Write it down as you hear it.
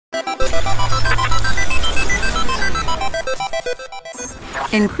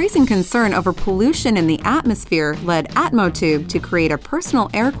Increasing concern over pollution in the atmosphere led Atmotube to create a personal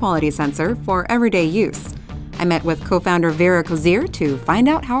air quality sensor for everyday use. I met with co-founder Vera Kozyr to find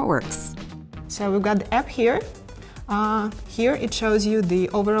out how it works. So we've got the app here. Here it shows you the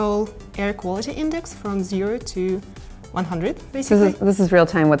overall air quality index from 0 to 100, basically. This is real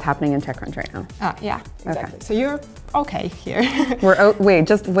time what's happening in TechCrunch right now. Yeah, exactly. Okay. So you're okay here.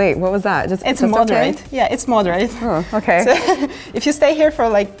 Wait, what was that? It's moderate. Okay? Yeah, it's moderate. Oh, okay. So if you stay here for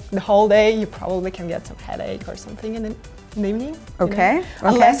like the whole day, you probably can get some headache or something in the evening. Okay. You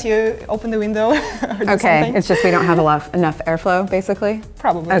know? Unless you open the window or do something. It's just we don't have enough airflow, basically?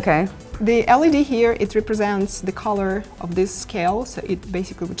 Probably. Okay. The LED here, it represents the color of this scale, so it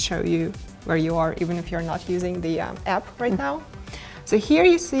basically would show you where you are, even if you're not using the app right now. So here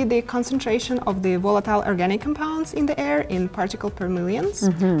you see the concentration of the volatile organic compounds in the air in particle per millions.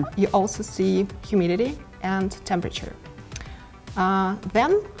 You also see humidity and temperature.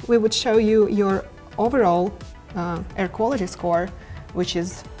 Then we would show you your overall air quality score, which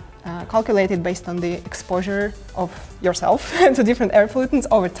is calculated based on the exposure of yourself to different air pollutants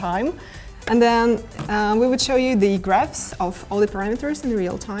over time. And then we would show you the graphs of all the parameters in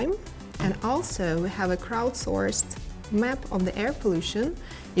real time. And also we have a crowdsourced map of the air pollution.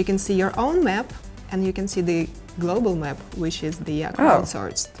 You can see your own map and you can see the global map, which is the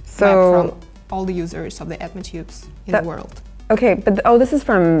crowdsourced map from all the users of the Atmotubes in the world. Okay, but this is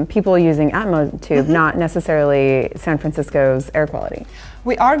from people using Atmotube, not necessarily San Francisco's air quality.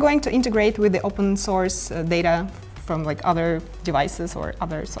 We are going to integrate with the open source data from like other devices or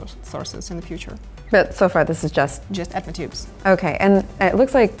other sources in the future. But so far this is just Atmotubes. Okay, and it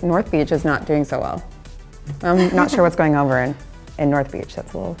looks like North Beach is not doing so well. I'm not sure what's going over in North Beach.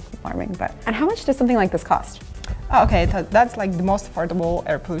 That's a little alarming. And how much does something like this cost? Okay, that's like the most affordable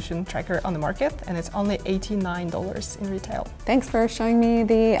air pollution tracker on the market, and it's only $89 in retail. Thanks for showing me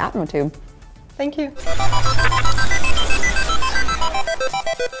the Atmotube. Thank you.